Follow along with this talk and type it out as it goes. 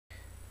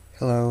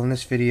Hello, in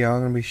this video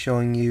I'm going to be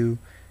showing you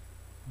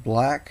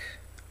Black,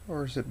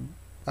 or is it,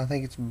 I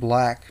think it's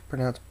Black,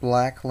 pronounced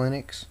Blag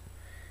Linux.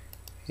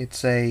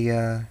 It's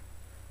a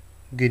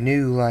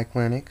GNU like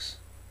Linux.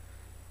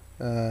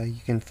 You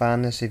can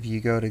find this if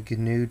you go to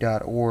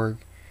gnu.org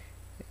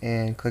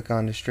and click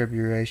on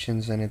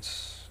distributions, and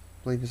it's,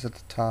 I believe it's at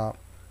the top.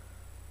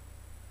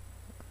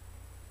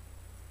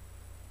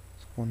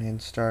 Let's go ahead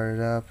and start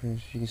it up.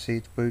 As you can see,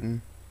 it's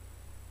booting.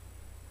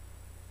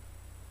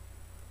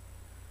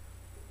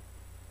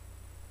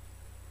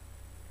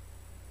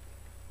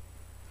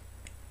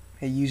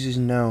 It uses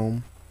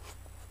gnome.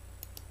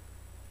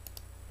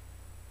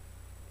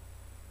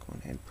 Go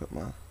ahead and put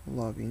my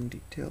login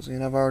details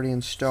in. I've already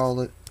installed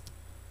it,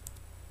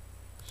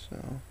 so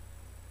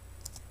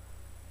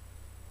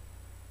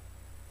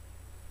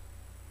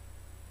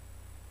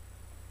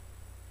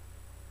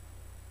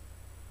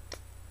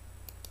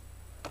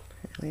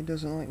apparently it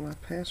doesn't like my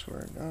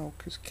password. Oh,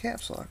 because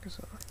caps lock is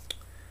on.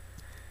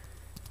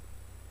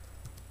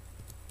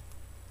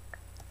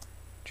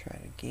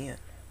 Try it again.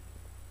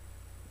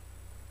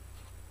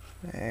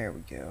 There we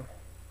go.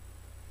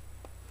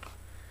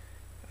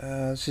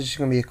 This is just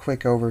going to be a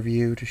quick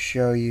overview to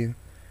show you.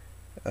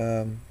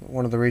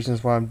 One of the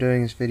reasons why I'm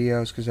doing this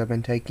video is because I've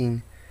been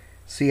taking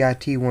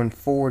CIT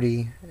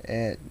 140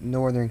 at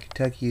Northern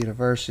Kentucky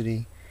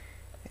University,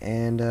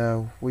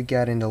 and we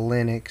got into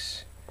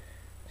Linux,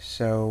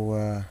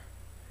 so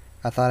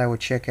I thought I would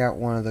check out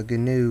one of the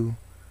GNU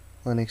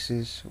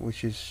Linuxes,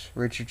 which is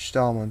Richard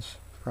Stallman's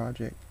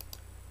project.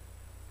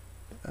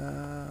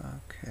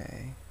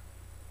 Okay.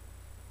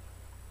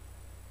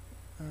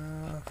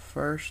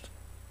 First,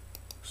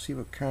 see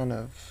what kind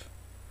of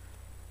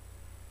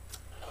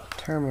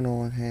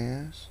terminal it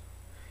has.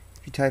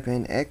 If you type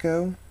in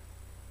echo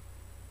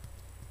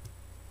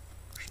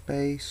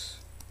space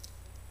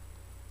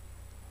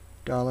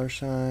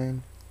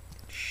 $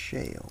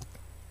 shell,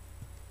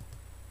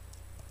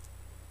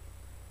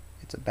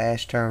 it's a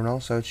bash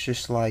terminal, so it's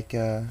just like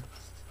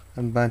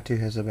Ubuntu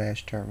has a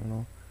bash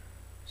terminal,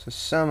 so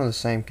some of the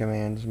same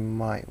commands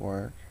might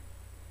work.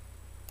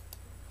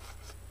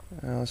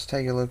 Let's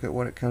take a look at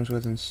what it comes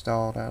with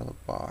installed out of the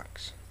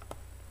box.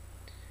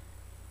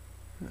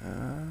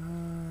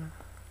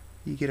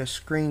 You get a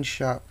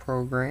screenshot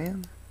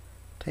program.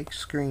 Take a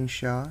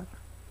screenshot.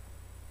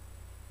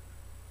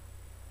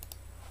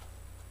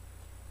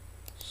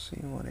 Let's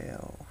see what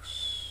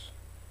else.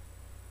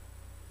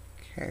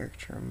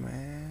 Character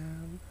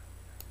map.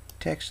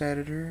 Text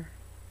editor.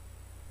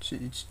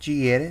 It's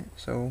gedit,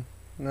 so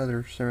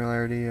another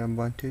similarity to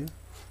Ubuntu.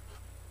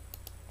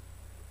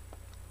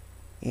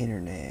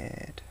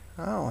 Internet.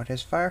 Oh, it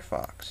has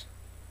Firefox.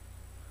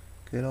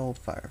 Good old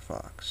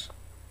Firefox.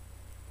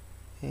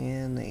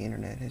 And the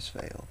internet has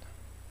failed.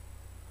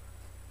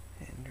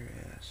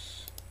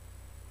 Address.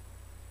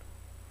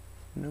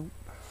 Nope.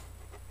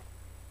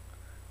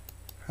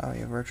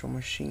 Probably a virtual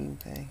machine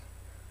thing.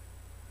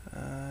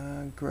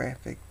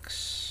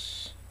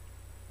 Graphics.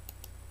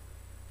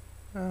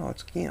 Oh,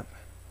 it's GIMP.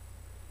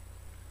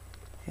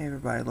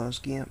 Everybody loves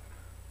GIMP.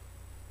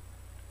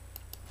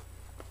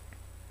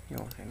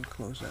 Go ahead and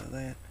close out of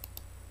that.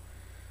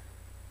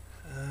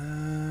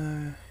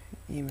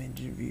 Image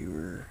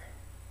viewer.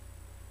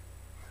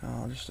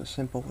 Oh, just a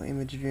simple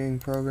image viewing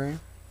program.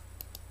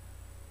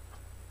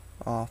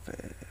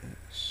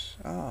 Office.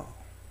 Oh,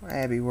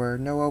 AbiWord.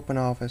 No Open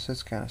Office.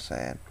 That's kind of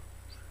sad.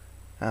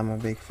 I'm a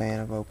big fan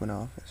of Open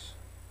Office.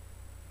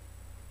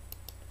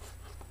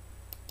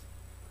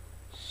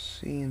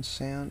 See and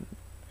sound.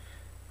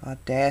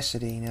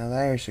 Audacity. Now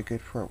there's a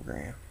good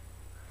program.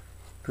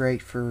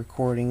 Great for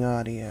recording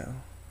audio.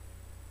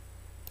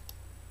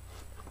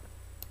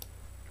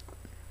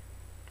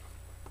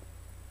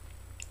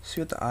 See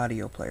what the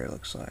audio player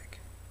looks like.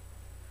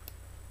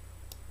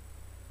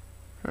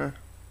 Huh.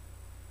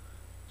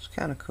 It's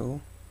kind of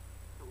cool.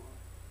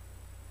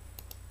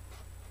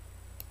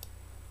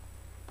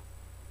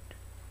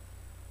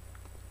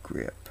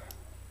 Grip.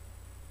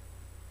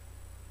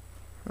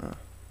 Huh.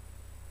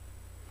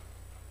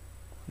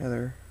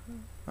 Another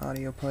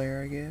audio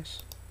player, I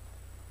guess.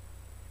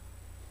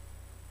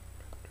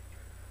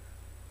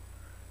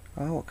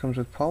 Oh, it comes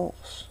with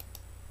Pulse.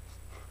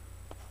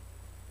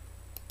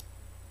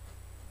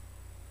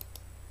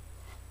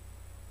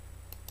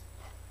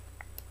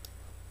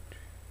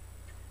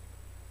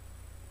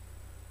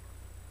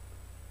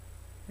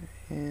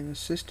 And the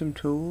system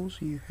tools,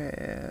 you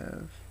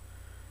have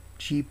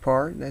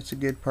Gpart. That's a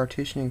good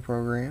partitioning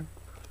program.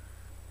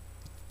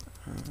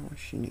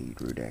 Which you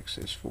need root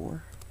access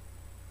for.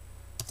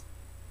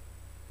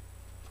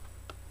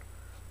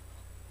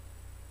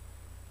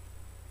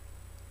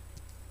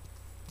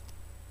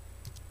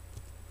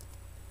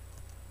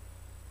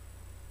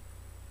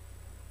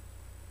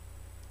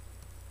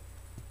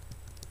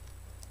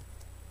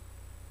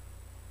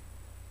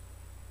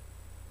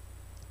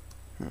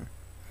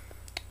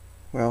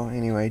 Well,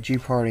 anyway,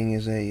 Gparting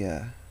is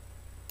a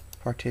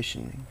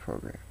partitioning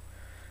program.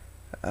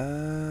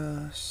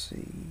 Let's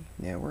see.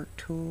 Network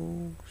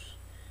tools.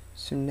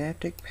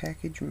 Synaptic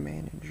Package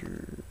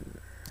Manager.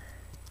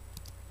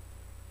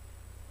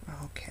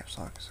 caps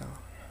lock is on.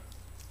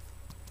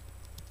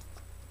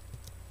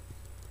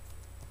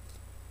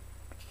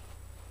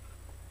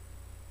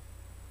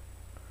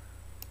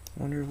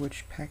 Wonder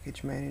which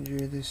package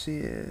manager this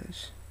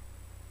is.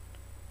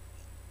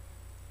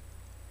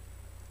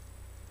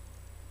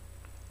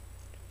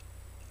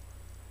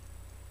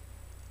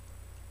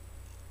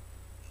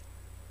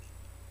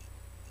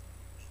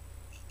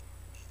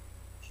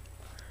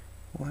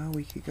 Well,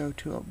 we could go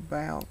to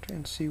About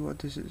and see what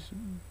this is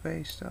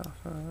based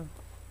off of.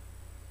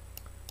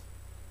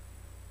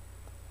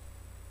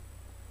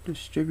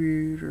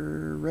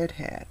 Distributor Red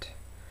Hat.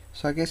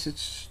 So I guess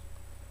it's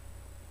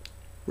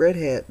Red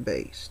Hat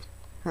based.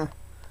 Huh.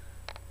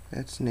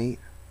 That's neat.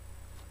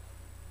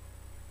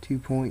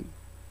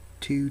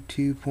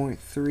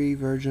 2.22.3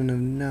 version of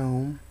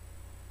GNOME.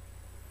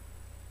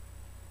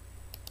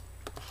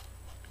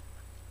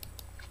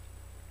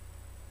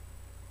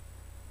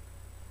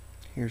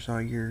 Here's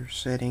all your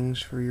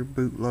settings for your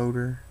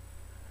bootloader.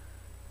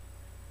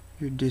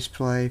 Your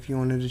display if you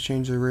wanted to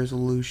change the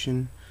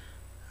resolution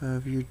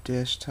of your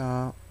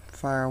desktop.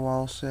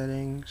 Firewall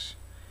settings.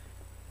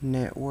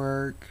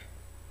 Network.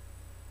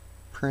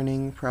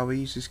 Printing probably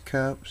uses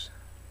cups.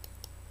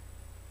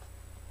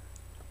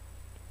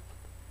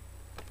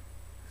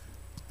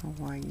 Oh,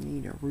 why you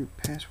need a root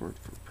password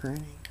for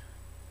printing.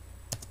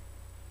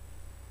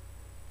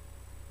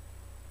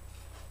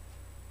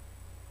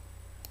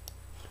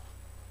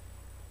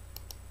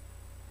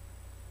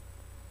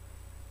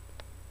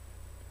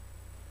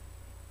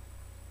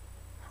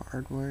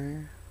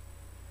 Hardware.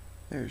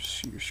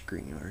 There's your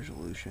screen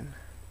resolution.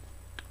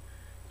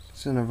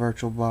 It's in a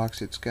virtual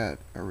box, it's got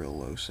a real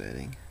low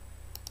setting.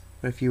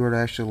 But if you were to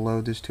actually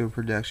load this to a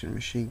production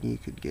machine, you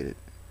could get it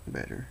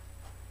better.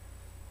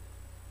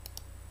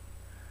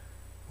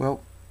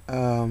 Well,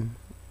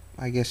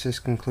 I guess this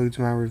concludes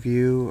my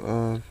review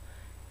of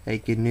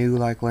a GNU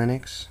like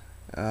Linux.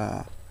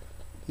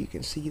 You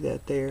can see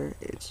that there.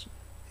 I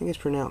think it's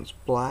pronounced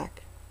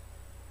black.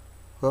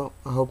 Well,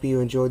 I hope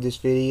you enjoyed this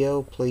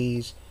video.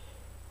 Please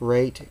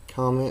rate,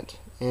 comment,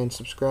 and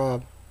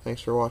subscribe.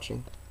 Thanks for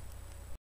watching.